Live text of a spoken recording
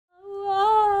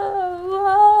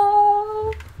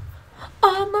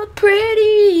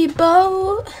pretty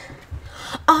bow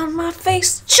on my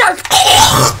face. Shut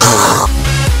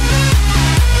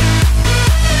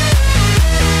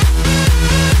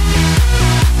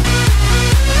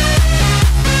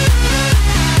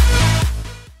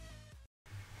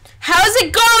How's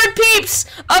it going, peeps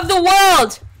of the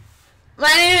world?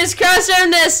 My name is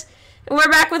Crossroundness, and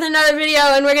we're back with another video,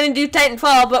 and we're gonna do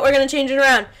Titanfall, but we're gonna change it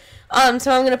around.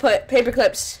 So I'm gonna put paper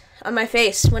clips on my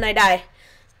face when I die.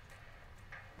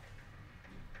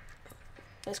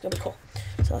 That's gonna be cool.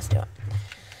 So let's do it.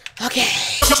 Okay.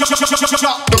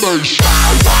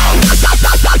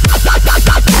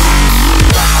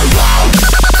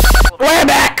 We're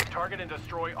back.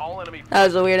 That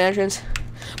was a weird entrance,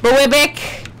 but we're back,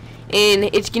 and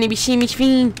it's gonna be so much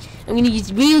fun. I'm gonna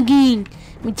use real gun.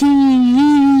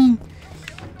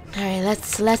 Alright,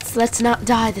 let's not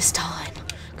die this time,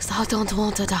 cause I don't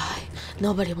want to die.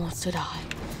 Nobody wants to die.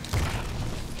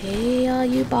 Hey, all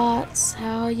you bots,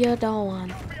 how you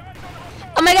doing?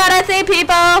 Oh my god, I see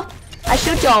people! I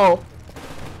shoot y'all.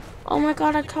 Oh my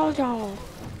god, I killed y'all.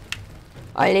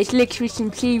 Alright, let's look for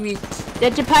some secrets.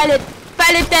 That's a pilot.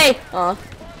 Pilot day! Oh.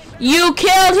 You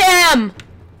killed him!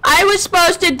 I was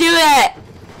supposed to do it!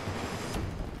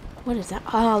 What is that?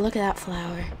 Oh, look at that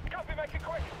flower.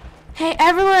 Hey,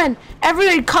 everyone!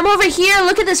 Everyone, come over here!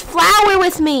 Look at this flower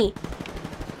with me!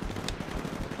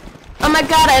 Oh my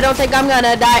god, I don't think I'm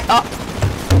gonna die. Oh.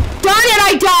 Darn it,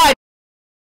 I died!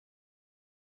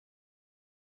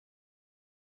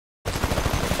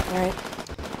 Alright.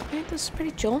 Alright, this is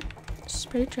pretty chill. This is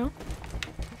pretty chill.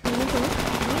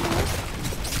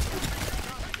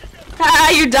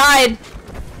 Ah, you died!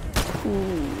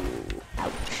 Ooh,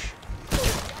 ouch.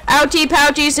 Ouchie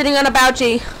pouchy, sitting on a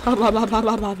pouchy. Oh,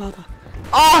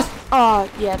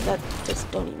 yeah, that,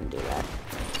 just don't even do that.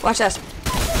 Watch this.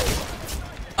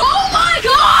 Oh my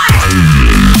god!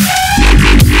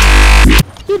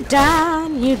 You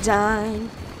died, you died.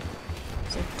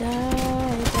 So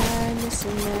die, Miss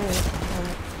America.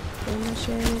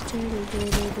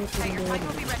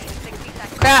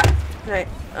 Crap! Alright,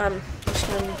 I'm just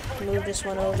gonna move this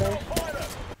one over.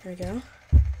 There we go.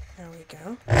 There we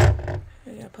go.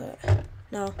 We gotta put it.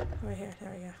 No, right here.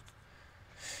 There we go.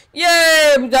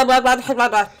 Yay! Blah, blah, blah, blah,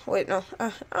 blah. Wait, no.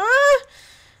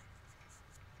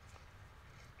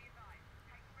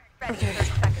 Okay.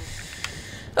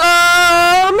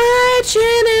 Oh, my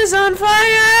chin is on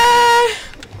fire!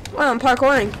 Wow, I'm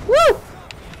parkouring. Woo!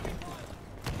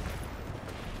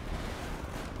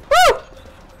 Woo!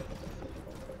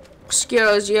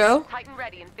 Excuse you. Titan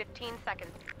ready in 15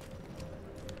 seconds.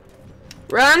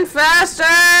 Run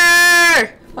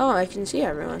faster! Oh, I can see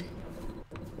everyone.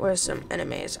 Where's some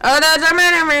enemies? Oh, there's some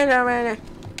enemies over there.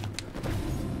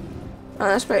 Oh,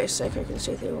 that's pretty sick. I can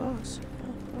see through walls.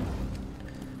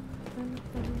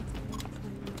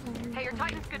 Hey, your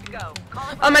Titan's good to go. Call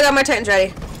it. Oh my god, my Titan's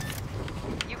ready.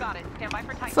 You got it. Stand by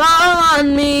for Titan. Fall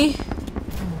on me.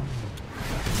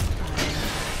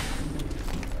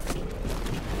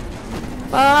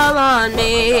 Fall on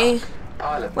me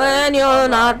when you're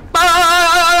not.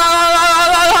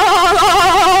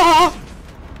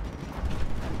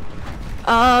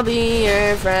 I'll be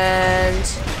your friend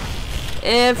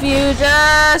if you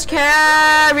just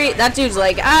carry. That dude's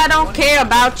like, I don't care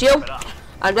about you.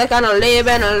 I'm just gonna live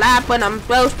in a life when I'm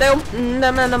supposed to. Where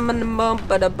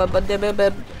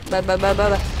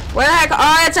the heck?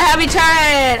 Oh, it's a heavy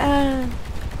turret.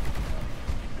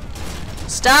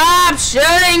 Stop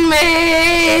shooting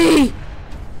me!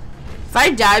 If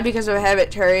I die because of a heavy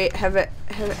turret, I'm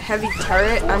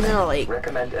gonna like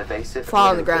fall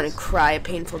on the ground and cry a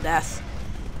painful death.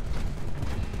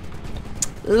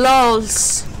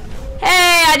 Lols.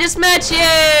 Hey, I just met you,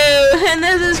 and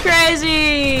this is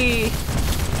crazy.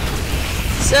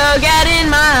 So get in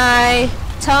my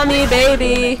tummy,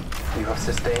 baby.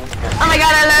 Oh my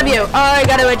god, I love you. Oh, I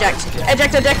gotta eject.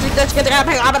 Eject.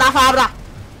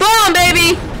 Boom,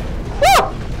 baby.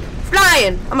 Woo!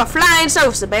 Flying. I'm a flying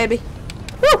saucer, baby.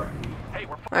 Woo! Hey,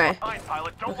 we're alright.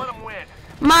 Pilot. Don't let them win.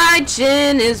 My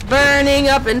chin is burning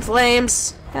up in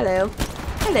flames. Hello.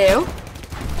 Hello.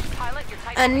 Pilot, your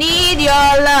Titan. I need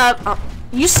your love. Oh,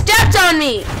 you stepped on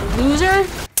me, loser.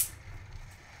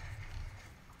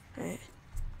 Alright.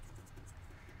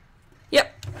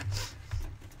 Yep.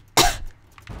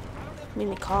 Made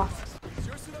me cough.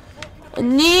 I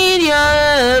need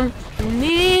your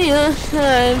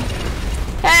time.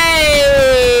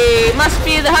 Hey, must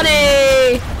be the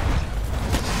honey.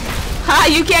 Ha,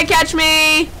 you can't catch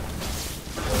me.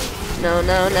 No.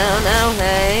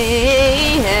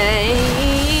 Hey.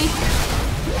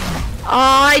 Oh,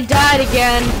 I died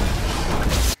again.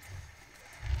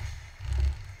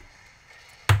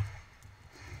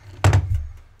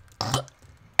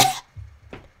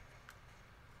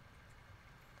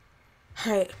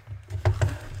 Alright.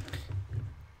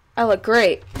 I look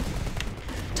great.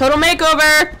 Total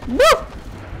makeover! Woo!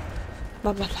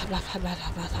 Blah, blah, blah, blah, blah, blah,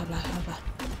 blah, blah, blah, blah.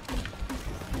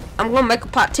 I'm gonna make a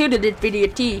part 2 to this video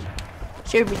too.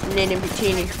 Show me some name in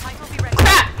between.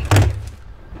 Crap!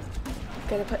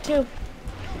 Gotta put 2.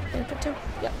 Gotta put 2.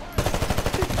 Yep.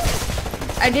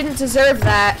 I didn't deserve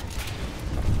that.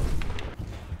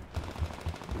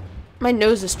 My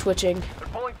nose is twitching. They're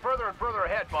pulling further and further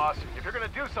ahead, boss. If you're gonna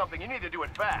do something, you need to do it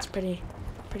It's fast. pretty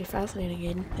fascinating,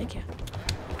 Aiden. Thank you.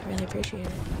 I really appreciate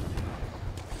it.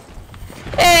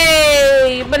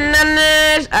 Hey,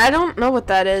 bananas! I don't know what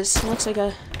that is. It looks like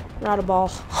a rotted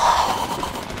ball.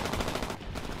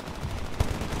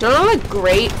 Don't I look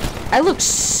great? I look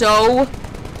so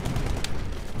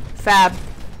fab.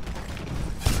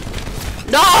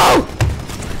 No!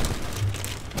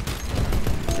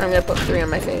 I'm gonna put 3 on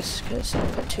my face because I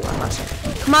put 2 on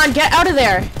last. Come on, get out of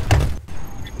there!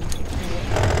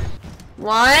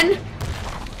 1,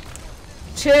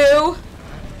 2,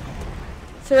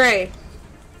 3.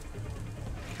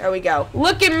 There we go.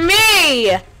 Look at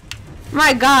me!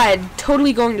 My God,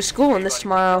 totally going to school in this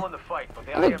tomorrow.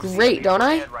 I look great, don't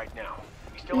I?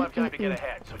 We still have time to get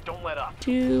ahead, so don't let up.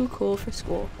 Too cool for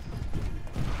school.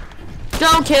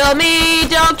 Don't kill me!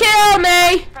 Don't kill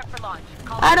me! Prep for launch.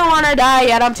 Call I don't want to die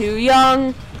yet. I'm too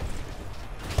young.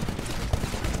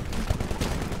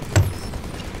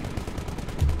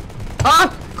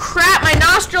 Oh, crap! My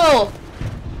nostril!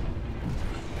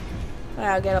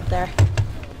 Wow, get up there.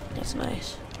 That's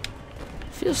nice.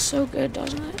 Feels so good,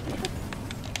 doesn't it? Yeah.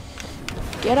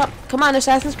 Get up. Come on,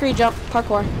 Assassin's Creed jump.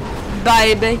 Parkour.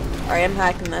 Baby. Alright, I'm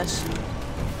hacking this.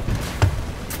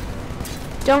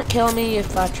 Don't kill me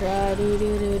if I try.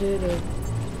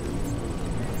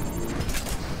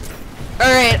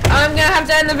 Alright, I'm gonna have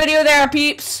to end the video there,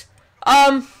 peeps.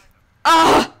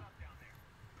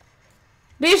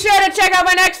 Be sure to check out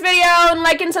my next video and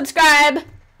like and subscribe.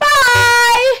 Bye!